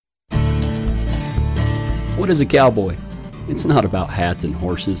What is a cowboy? It's not about hats and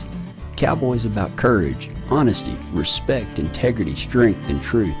horses. Cowboy's about courage, honesty, respect, integrity, strength, and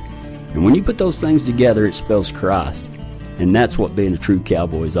truth. And when you put those things together, it spells Christ. And that's what being a true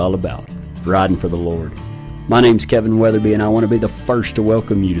cowboy is all about, riding for the Lord. My name's Kevin Weatherby, and I want to be the first to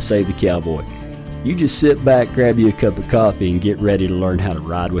welcome you to Save the Cowboy. You just sit back, grab you a cup of coffee, and get ready to learn how to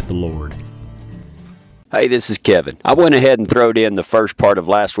ride with the Lord. Hey, this is Kevin. I went ahead and throwed in the first part of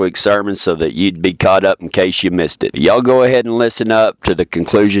last week's sermon so that you'd be caught up in case you missed it. Y'all go ahead and listen up to the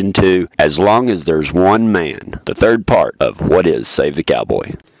conclusion to As Long as There's One Man, the third part of What is Save the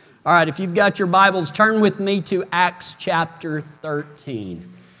Cowboy. All right, if you've got your Bibles, turn with me to Acts chapter 13.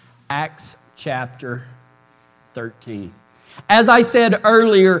 Acts chapter 13. As I said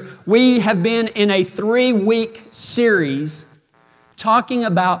earlier, we have been in a 3-week series talking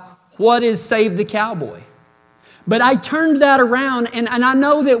about what is Save the Cowboy. But I turned that around, and I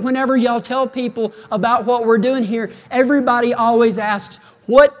know that whenever y'all tell people about what we're doing here, everybody always asks,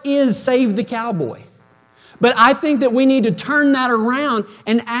 what is Save the Cowboy? But I think that we need to turn that around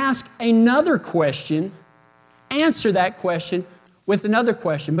and ask another question, answer that question with another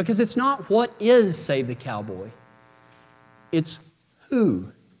question, because it's not what is Save the Cowboy, it's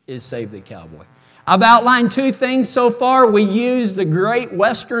who is Save the Cowboy. I've outlined 2 things so far. We use the great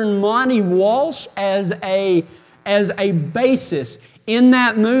Western Monty Walsh as a basis. In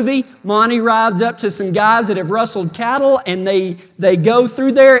that movie, Monty rides up to some guys that have rustled cattle, and they go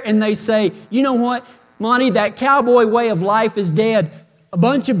through there and they say, you know what, Monty, that cowboy way of life is dead. A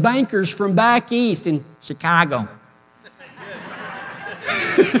bunch of bankers from back east in Chicago.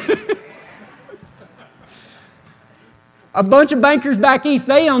 A bunch of bankers back east,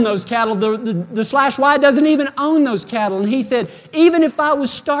 they own those cattle. The Slash Y doesn't even own those cattle. And he said, even if I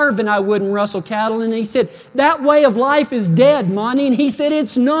was starving, I wouldn't rustle cattle. And he said, that way of life is dead, Monty. And he said,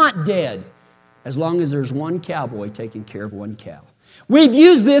 it's not dead, as long as there's one cowboy taking care of one cow. We've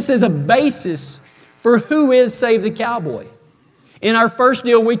used this as a basis for who is Save the Cowboy. In our first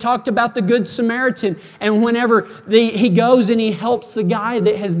deal, we talked about the Good Samaritan. And whenever he goes and he helps the guy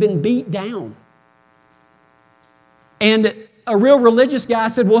that has been beat down. And a real religious guy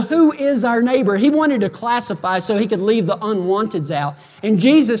said, well, who is our neighbor? He wanted to classify so he could leave the unwanteds out. And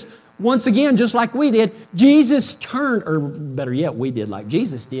Jesus, once again, just like we did, Jesus turned, or better yet, we did like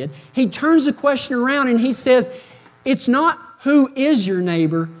Jesus did. He turns the question around and he says, it's not who is your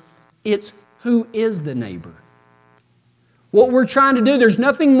neighbor, it's who is the neighbor. What we're trying to do, there's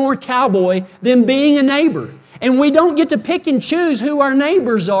nothing more cowboy than being a neighbor. And we don't get to pick and choose who our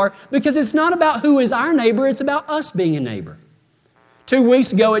neighbors are, because it's not about who is our neighbor, it's about us being a neighbor. 2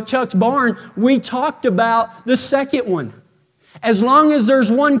 weeks ago at Chuck's Barn, we talked about the second one. As long as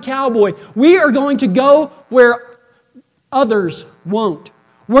there's one cowboy, we are going to go where others won't.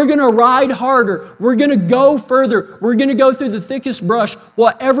 We're going to ride harder. We're going to go further. We're going to go through the thickest brush,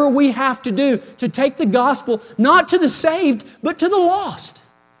 whatever we have to do to take the gospel, not to the saved, but to the lost.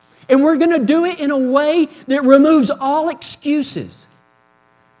 And we're going to do it in a way that removes all excuses.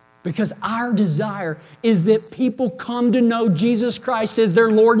 Because our desire is that people come to know Jesus Christ as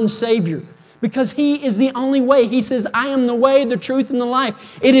their Lord and Savior. Because He is the only way. He says, I am the way, the truth, and the life.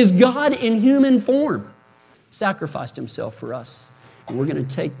 It is God in human form. Sacrificed Himself for us. And we're going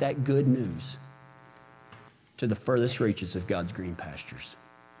to take that good news to the furthest reaches of God's green pastures.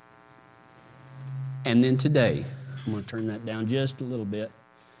 And then today, I'm going to turn that down just a little bit.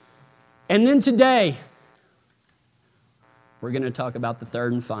 And then today, we're going to talk about the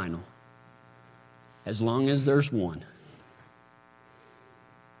third and final. As long as there's one.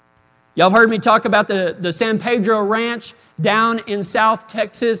 Y'all have heard me talk about the San Pedro Ranch down in South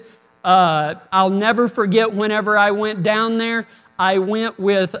Texas. I'll never forget whenever I went down there. I went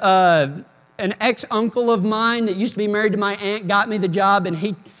with an ex-uncle of mine that used to be married to my aunt, got me the job, and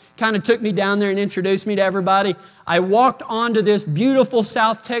he kind of took me down there and introduced me to everybody. I walked onto this beautiful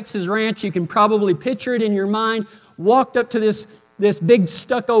South Texas ranch. You can probably picture it in your mind. Walked up to this big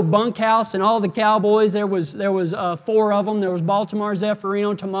stucco bunkhouse, and all the cowboys. There was 4 of them. There was Baltimore,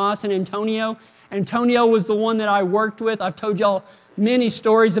 Zeffirino, Tomas, and Antonio. Antonio was the one that I worked with. I've told y'all many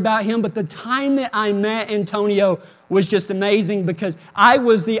stories about him, but the time that I met Antonio was just amazing, because I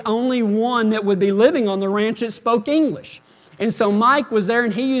was the only one that would be living on the ranch that spoke English. And so Mike was there,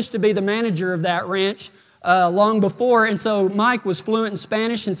 and he used to be the manager of that ranch long before. And so Mike was fluent in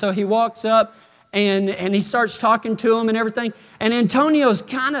Spanish, and so he walks up, and he starts talking to him and everything. And Antonio's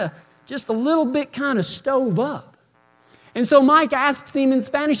kind of just a little bit kind of stove up. And so Mike asks him in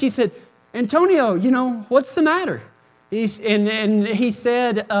Spanish, he said, Antonio, what's the matter? And he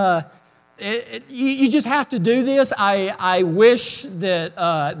said, you just have to do this. I wish that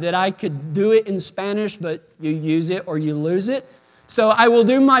I could do it in Spanish, but you use it or you lose it. So I will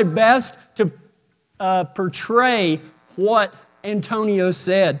do my best to portray what Antonio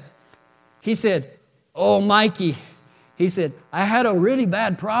said. He said, "Oh, Mikey," he said, "I had a really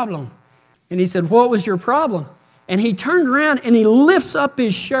bad problem." And he said, "What was your problem?" And he turned around and he lifts up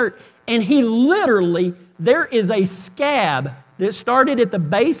his shirt, and he literally, there is a scab that started at the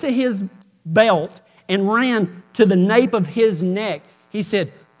base of his belt and ran to the nape of his neck. He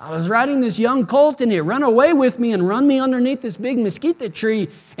said, "I was riding this young colt and it ran away with me and run me underneath this big mesquite tree,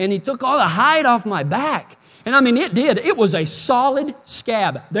 and he took all the hide off my back." And I mean, it did. It was a solid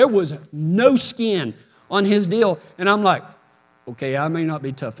scab. There was no skin on his deal. And I'm like, okay, I may not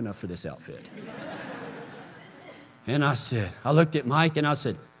be tough enough for this outfit. And I looked at Mike and I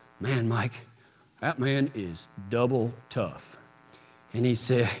said, "Man, Mike, that man is double tough." And he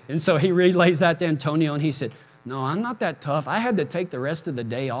said, and so he relays that to Antonio, and he said, "No, I'm not that tough. I had to take the rest of the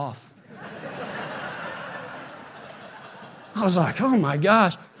day off." I was like, oh my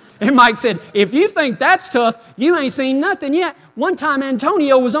gosh. And Mike said, "If you think that's tough, you ain't seen nothing yet." One time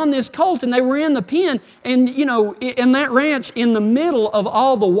Antonio was on this colt and they were in the pen, and you know, in that ranch, in the middle of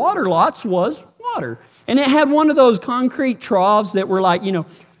all the water lots was water. And it had one of those concrete troughs that were like,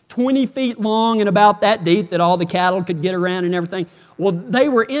 20 feet long and about that deep that all the cattle could get around and everything. Well, they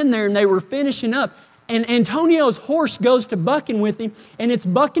were in there and they were finishing up. And Antonio's horse goes to bucking with him, and it's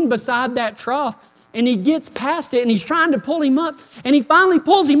bucking beside that trough. And he gets past it, and he's trying to pull him up. And he finally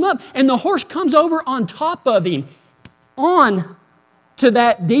pulls him up, and the horse comes over on top of him, on to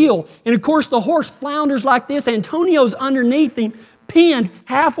that deal. And of course, the horse flounders like this. Antonio's underneath him, pinned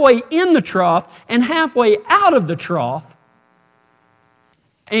halfway in the trough and halfway out of the trough.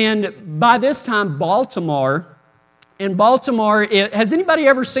 And by this time, Baltimore, has anybody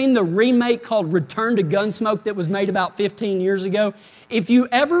ever seen the remake called Return to Gunsmoke that was made about 15 years ago? If you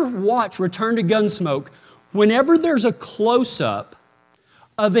ever watch Return to Gunsmoke, whenever there's a close-up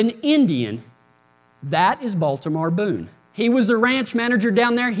of an Indian, that is Baltimore Boone. He was the ranch manager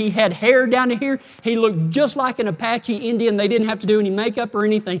down there. He had hair down to here. He looked just like an Apache Indian. They didn't have to do any makeup or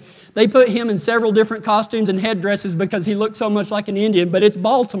anything. They put him in several different costumes and headdresses because he looked so much like an Indian, but it's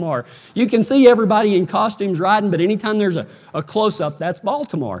Baltimore. You can see everybody in costumes riding, but anytime there's a close-up, that's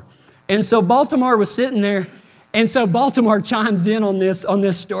Baltimore. And so Baltimore was sitting there, and so Baltimore chimes in on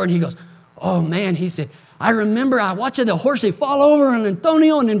this story, and he goes, "Oh man," he said, "I remember I watching the horse, he fall over on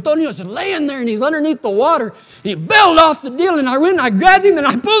Antonio, and Antonio's just laying there, and he's underneath the water, and he bailed off the deal, and I went and I grabbed him, and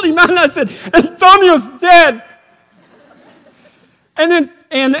I pulled him out, and I said, 'Antonio's dead.'" And then,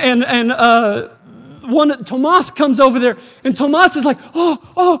 Tomas comes over there, and Tomas is like,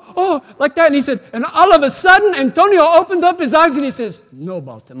 oh, like that, and he said, and all of a sudden, Antonio opens up his eyes, and he says, "No,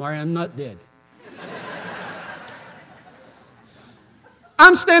 Baltimore, I'm not dead."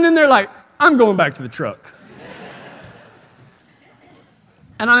 I'm standing there like, I'm going back to the truck.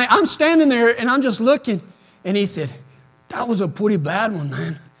 And I'm standing there and I'm just looking. And he said, "That was a pretty bad one,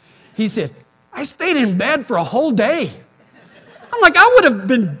 man." He said, "I stayed in bed for a whole day." I'm like, I would have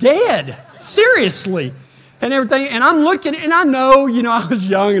been dead. Seriously. And everything. And I'm looking, and I know, I was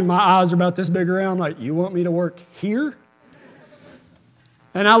young and my eyes are about this big around. I'm like, "You want me to work here?"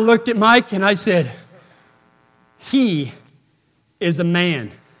 And I looked at Mike and I said, "He is a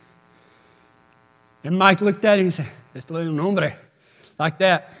man." And Mike looked at him and said, "Este es un hombre," like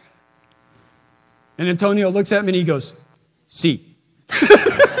that. And Antonio looks at me and he goes, "Sí."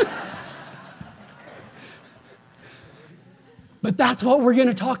 But that's what we're going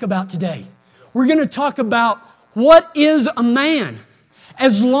to talk about today. We're going to talk about what is a man,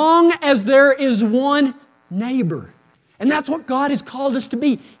 as long as there is one neighbor. And that's what God has called us to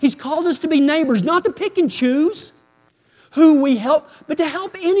be. He's called us to be neighbors, not to pick and choose who we help, but to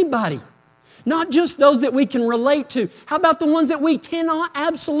help anybody. Not just those that we can relate to. How about the ones that we cannot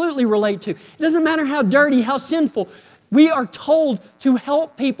absolutely relate to? It doesn't matter how dirty, how sinful. We are told to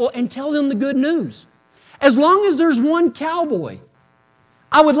help people and tell them the good news. As long as there's one cowboy.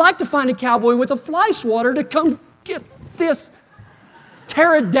 I would like to find a cowboy with a fly swatter to come get this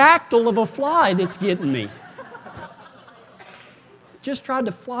pterodactyl of a fly that's getting me. Just tried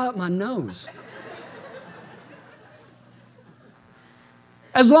to fly up my nose.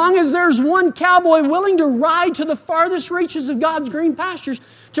 As long as there's one cowboy willing to ride to the farthest reaches of God's green pastures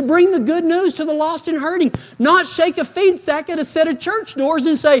to bring the good news to the lost and hurting, not shake a feed sack at a set of church doors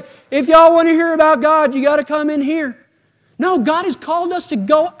and say, "If y'all want to hear about God, you got to come in here." No, God has called us to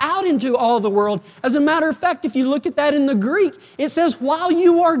go out into all the world. As a matter of fact, if you look at that in the Greek, it says, while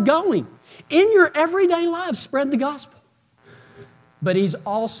you are going, in your everyday lives, spread the gospel. But He's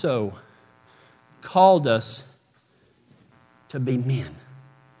also called us to be men.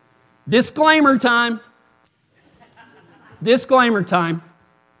 Disclaimer time. Disclaimer time.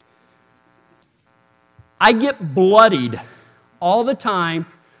 I get bloodied all the time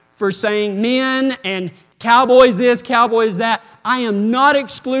for saying men and cowboys this, cowboys that. I am not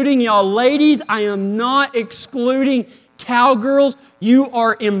excluding y'all ladies. I am not excluding cowgirls. You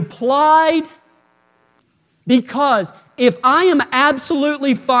are implied, because if I am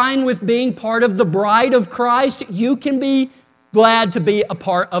absolutely fine with being part of the bride of Christ, you can be glad to be a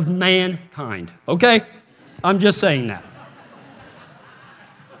part of mankind. Okay? I'm just saying that.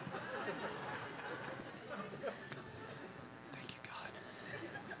 Thank you,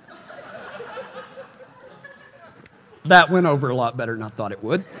 God. That went over a lot better than I thought it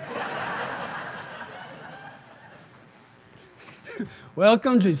would.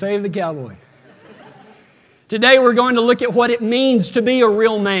 Welcome to Save the Cowboy. Today we're going to look at what it means to be a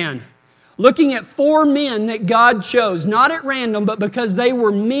real man. Looking at 4 men that God chose, not at random, but because they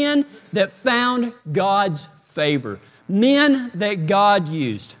were men that found God's favor. Men that God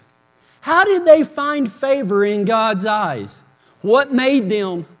used. How did they find favor in God's eyes? What made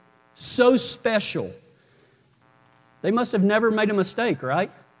them so special? They must have never made a mistake,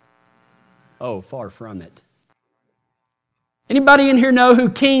 right? Oh, far from it. Anybody in here know who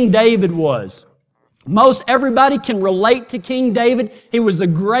King David was? Most everybody can relate to King David. He was the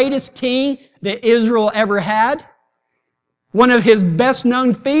greatest king that Israel ever had. One of his best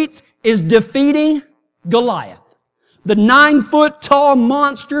known feats is defeating Goliath, the 9-foot tall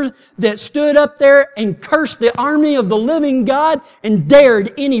monster that stood up there and cursed the army of the living God and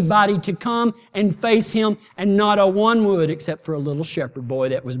dared anybody to come and face him, and not a one would, except for a little shepherd boy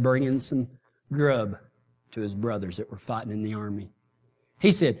that was bringing some grub to his brothers that were fighting in the army.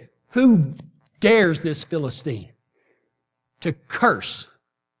 He said, "Who dares this Philistine to curse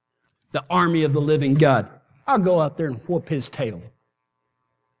the army of the living God? I'll go out there and whoop his tail."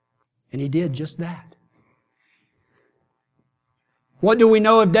 And he did just that. What do we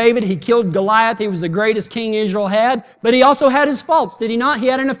know of David? He killed Goliath. He was the greatest king Israel had. But he also had his faults, did he not? He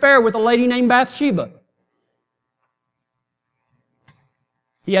had an affair with a lady named Bathsheba.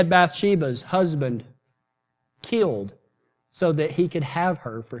 He had Bathsheba's husband killed so that he could have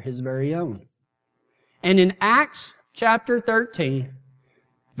her for his very own. And in Acts chapter 13,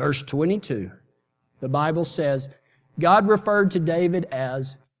 verse 22, the Bible says, God referred to David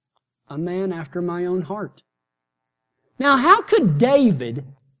as a man after my own heart. Now, how could David,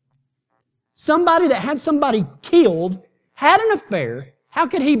 somebody that had somebody killed, had an affair, how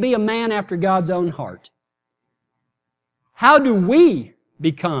could he be a man after God's own heart? How do we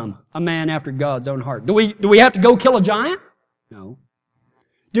become a man after God's own heart? Do we have to go kill a giant? No.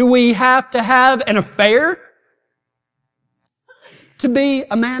 Do we have to have an affair to be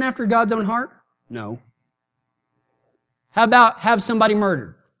a man after God's own heart? No. How about have somebody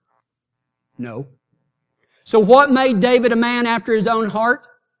murdered? No. So what made David a man after his own heart?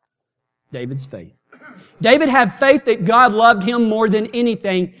 David's faith. David had faith that God loved him more than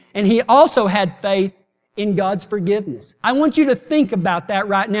anything, and he also had faith in God's forgiveness. I want you to think about that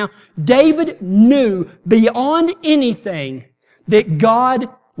right now. David knew beyond anything that God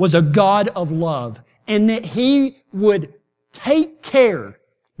was a God of love, and that He would take care.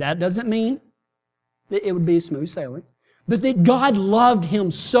 That doesn't mean that it would be smooth sailing, but that God loved him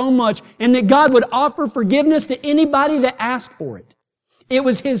so much, and that God would offer forgiveness to anybody that asked for it. It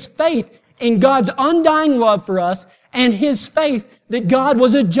was his faith in God's undying love for us, and his faith that God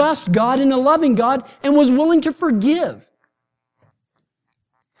was a just God and a loving God and was willing to forgive.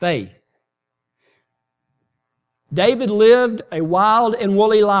 Faith. David lived a wild and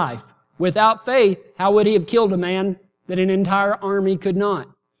woolly life. Without faith, how would he have killed a man that an entire army could not?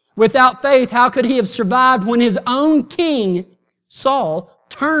 Without faith, how could he have survived when his own king, Saul,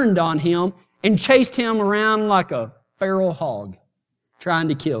 turned on him and chased him around like a feral hog, trying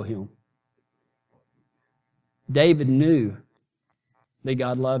to kill him? David knew that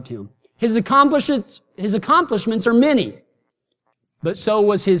God loved him. His accomplishments are many, but so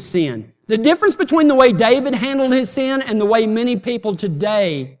was his sin. The difference between the way David handled his sin and the way many people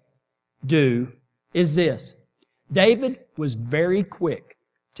today do is this. David was very quick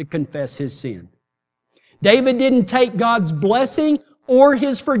to confess his sin. David didn't take God's blessing or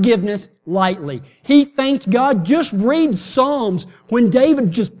His forgiveness lightly. He thanked God. Just read Psalms when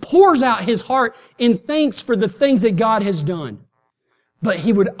David just pours out his heart in thanks for the things that God has done. But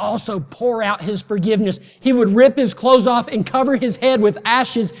he would also pour out his forgiveness. He would rip his clothes off and cover his head with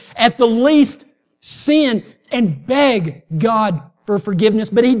ashes at the least sin and beg God for forgiveness.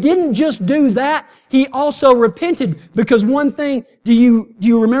 But he didn't just do that. he also repented. Because one thing, do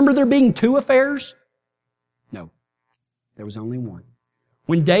you remember there being two affairs? No. There was only one.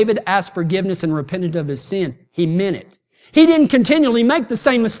 When David asked forgiveness and repented of his sin, he meant it. He didn't continually make the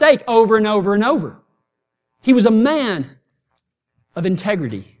same mistake over and over and over. He was a man of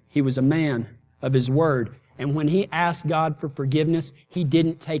integrity. He was a man of His Word. And when he asked God for forgiveness, he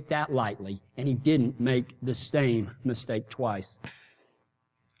didn't take that lightly, and he didn't make the same mistake twice.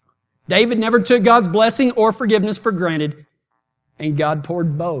 David never took God's blessing or forgiveness for granted, and God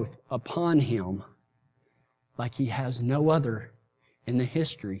poured both upon him like He has no other in the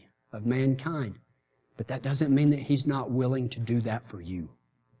history of mankind. But that doesn't mean that He's not willing to do that for you.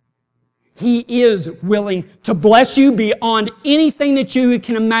 He is willing to bless you beyond anything that you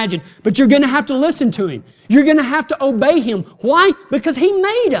can imagine. But you're going to have to listen to Him. You're going to have to obey Him. Why? Because He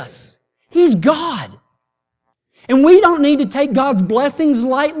made us. He's God. And we don't need to take God's blessings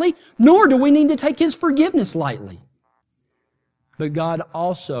lightly, nor do we need to take His forgiveness lightly. But God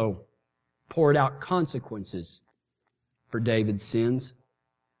also poured out consequences for David's sins.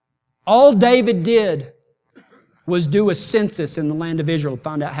 All David did was do a census in the land of Israel to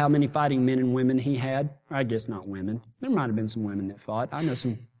find out how many fighting men and women he had. I guess not women. There might have been some women that fought. I know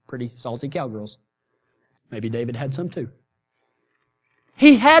some pretty salty cowgirls. Maybe David had some too.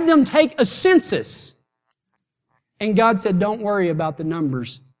 He had them take a census. And God said, don't worry about the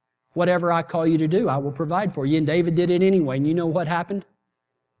numbers. Whatever I call you to do, I will provide for you. And David did it anyway. And you know what happened?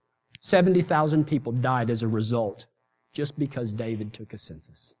 70,000 people died as a result, just because David took a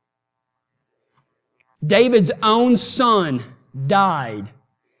census. David's own son died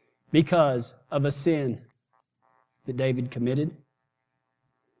because of a sin that David committed.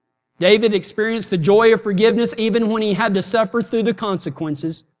 David experienced the joy of forgiveness even when he had to suffer through the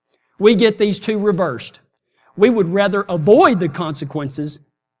consequences. We get these two reversed. We would rather avoid the consequences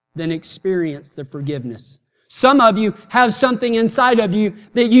than experience the forgiveness. Some of you have something inside of you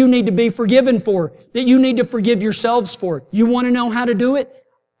that you need to be forgiven for, that you need to forgive yourselves for. You want to know how to do it?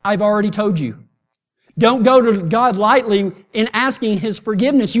 I've already told you. Don't go to God lightly in asking His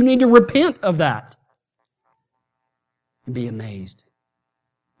forgiveness. You need to repent of that. And be amazed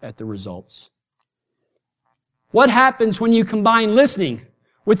at the results. What happens when you combine listening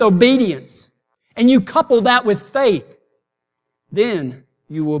with obedience and you couple that with faith? Then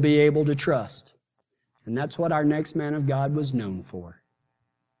you will be able to trust. And that's what our next man of God was known for.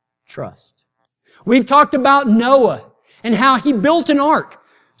 Trust. We've talked about Noah and how he built an ark.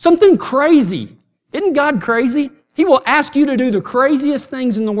 Something crazy. Isn't God crazy? He will ask you to do the craziest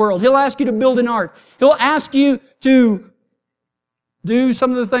things in the world. He'll ask you to build an ark. He'll ask you to do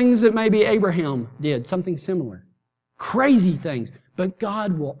some of the things that maybe Abraham did, something similar. Crazy things. But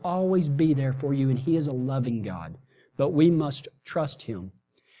God will always be there for you, and He is a loving God. But we must trust Him.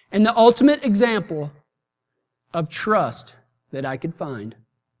 And the ultimate example of trust that I could find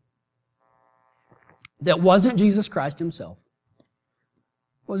that wasn't Jesus Christ Himself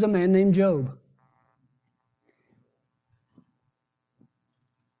was a man named Job.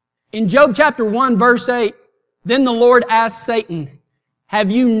 In Job chapter 1, verse 8, then the Lord asked Satan,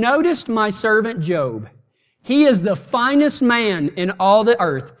 have you noticed my servant Job? He is the finest man in all the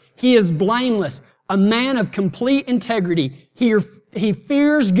earth. He is blameless, a man of complete integrity. He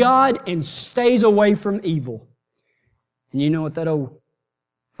fears God and stays away from evil. And you know what that old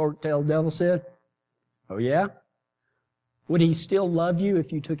fork-tailed devil said? Oh yeah? Would he still love you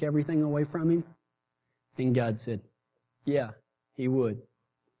if you took everything away from him? And God said, yeah, He would.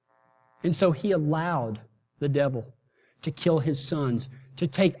 And so He allowed the devil to kill his sons, to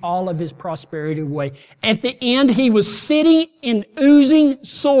take all of his prosperity away. At the end, he was sitting in oozing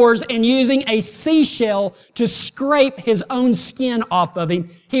sores and using a seashell to scrape his own skin off of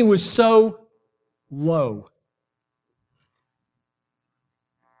him. He was so low.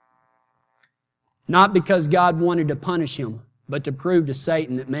 Not because God wanted to punish him, but to prove to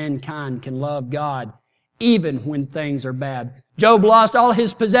Satan that mankind can love God even when things are bad. Job lost all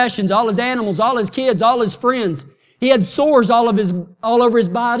his possessions, all his animals, all his kids, all his friends. He had sores all over his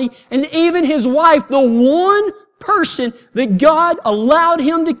body. And even his wife, the one person that God allowed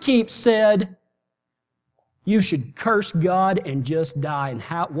him to keep, said, you should curse God and just die. And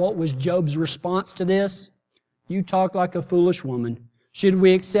what was Job's response to this? You talk like a foolish woman. Should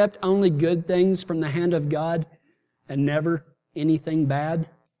we accept only good things from the hand of God and never anything bad?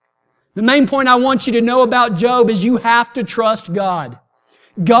 The main point I want you to know about Job is you have to trust God.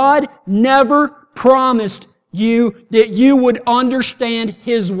 God never promised you that you would understand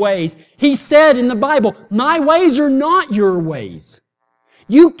His ways. He said in the Bible, my ways are not your ways.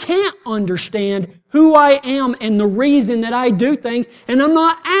 You can't understand who I am and the reason that I do things, and I'm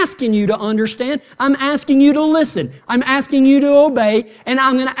not asking you to understand. I'm asking you to listen. I'm asking you to obey, and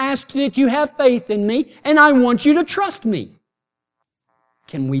I'm going to ask that you have faith in me, and I want you to trust me.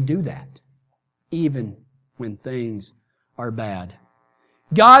 Can we do that, even when things are bad?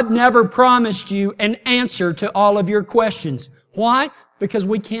 God never promised you an answer to all of your questions. Why? Because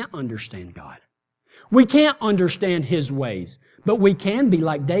we can't understand God. We can't understand His ways, but we can be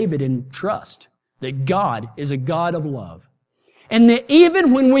like David and trust that God is a God of love. And that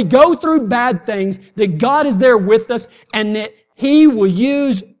even when we go through bad things, that God is there with us and that He will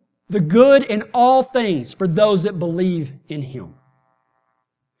use the good in all things for those that believe in Him.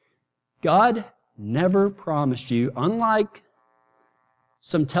 God never promised you, unlike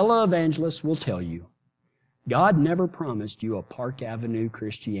some televangelists will tell you, God never promised you a Park Avenue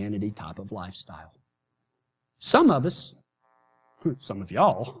Christianity type of lifestyle. Some of us, some of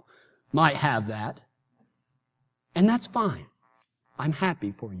y'all, might have that. And that's fine. I'm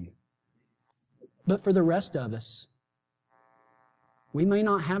happy for you. But for the rest of us, we may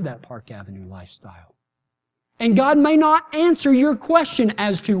not have that Park Avenue lifestyle. And God may not answer your question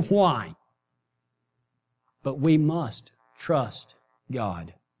as to why. But we must trust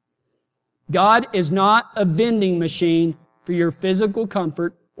God. God is not a vending machine for your physical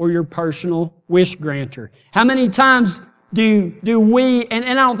comfort or your personal wish granter. How many times do we, and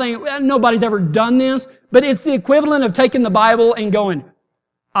I don't think, nobody's ever done this, but it's the equivalent of taking the Bible and going,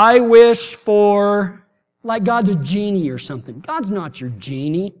 I wish for, like God's a genie or something. God's not your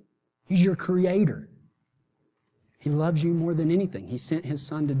genie. He's your creator. He loves you more than anything. He sent His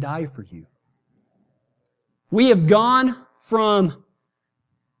Son to die for you. We have gone from,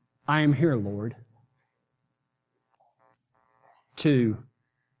 I am here, Lord, to,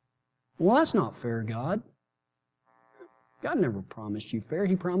 well, that's not fair, God. God never promised you fair.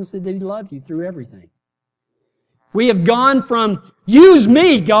 He promised that He'd love you through everything. We have gone from, use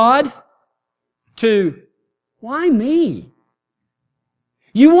me, God, to, why me?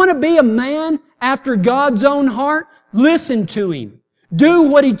 You want to be a man after God's own heart? Listen to Him. Do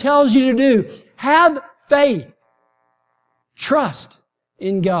what He tells you to do. Have faith. Trust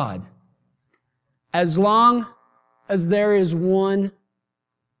in God. As long as there is one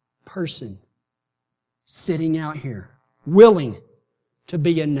person sitting out here willing to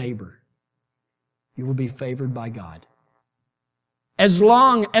be a neighbor, you will be favored by God. As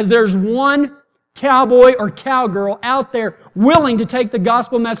long as there's one cowboy or cowgirl out there willing to take the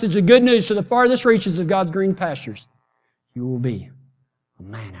gospel message of good news to the farthest reaches of God's green pastures, you will be a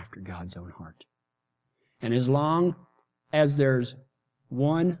man after God's own heart. And as long as there's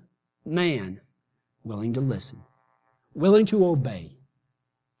one man willing to listen, willing to obey,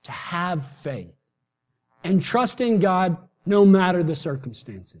 to have faith, and trust in God no matter the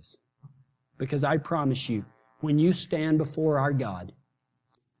circumstances. Because I promise you, when you stand before our God,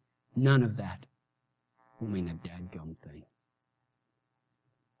 none of that will mean a dadgum thing.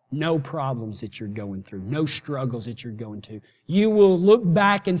 No problems that you're going through, no struggles that you're going to. You will look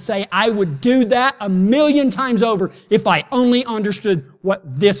back and say, I would do that 1,000,000 times over if I only understood what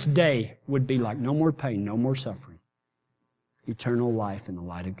this day would be like. No more pain, no more suffering. Eternal life in the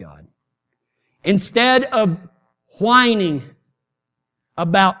light of God. Instead of whining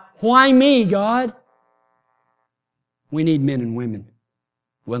about, why me, God? We need men and women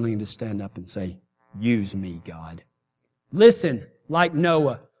willing to stand up and say, use me, God. Listen like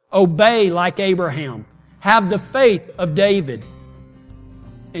Noah. Obey like Abraham. Have the faith of David.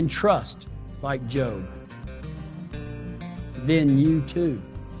 And trust like Job. Then you too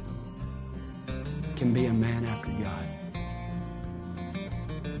can be a man after God.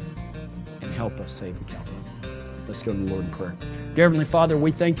 And help us save the Calvary. Let's go to the Lord in prayer. Dear Heavenly Father,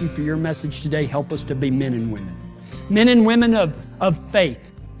 we thank You for Your message today. Help us to be men and women. Men and women of faith.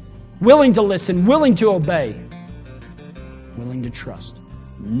 Willing to listen, willing to obey, willing to trust,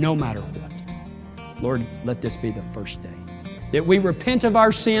 no matter what. Lord, let this be the first day that we repent of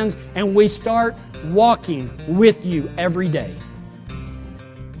our sins and we start walking with You every day.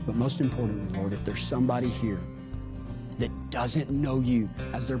 But most importantly, Lord, if there's somebody here that doesn't know You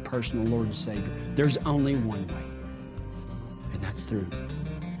as their personal Lord and Savior, there's only one way. And that's through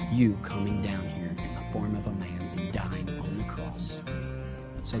You coming down here in the form of a man and dying on the cross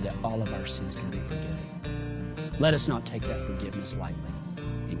so that all of our sins can be forgiven. Let us not take that forgiveness lightly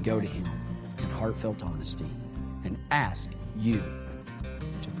and go to Him in heartfelt honesty and ask You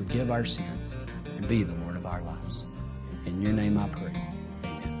to forgive our sins and be the Lord of our lives. In Your name I pray.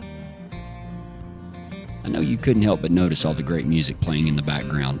 Amen. know you couldn't help but notice all the great music playing in the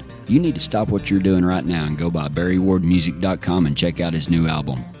background. You need to stop what you're doing right now and go by BarryWardMusic.com and check out his new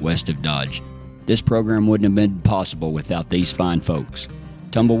album, West of Dodge. This program wouldn't have been possible without these fine folks.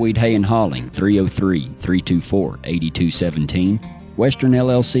 Tumbleweed Hay and Hauling, 303-324-8217,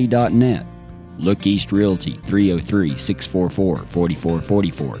 WesternLLC.net, Look East Realty,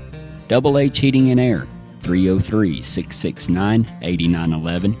 303-644-4444, Double H Heating and Air,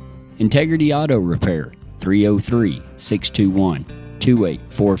 303-669-8911, Integrity Auto Repair,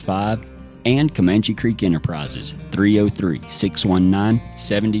 303-621-2845, and Comanche Creek Enterprises,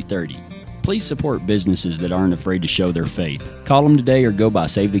 303-619-7030. Please support businesses that aren't afraid to show their faith. Call them today or go by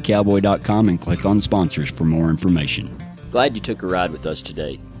SaveTheCowboy.com and click on sponsors for more information. Glad you took a ride with us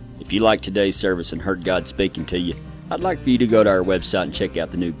today. If you liked today's service and heard God speaking to you, I'd like for you to go to our website and check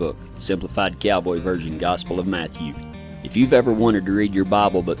out the new book, Simplified Cowboy Version Gospel of Matthew. If you've ever wanted to read your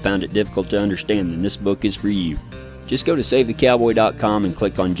Bible but found it difficult to understand, then this book is for you. Just go to SaveTheCowboy.com and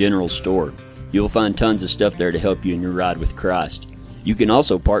click on General Store. You'll find tons of stuff there to help you in your ride with Christ. You can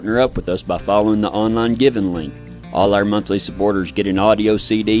also partner up with us by following the online giving link. All our monthly supporters get an audio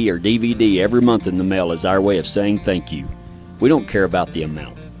CD or DVD every month in the mail as our way of saying thank you. We don't care about the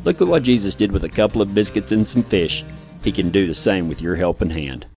amount. Look at what Jesus did with a couple of biscuits and some fish. He can do the same with your helping hand.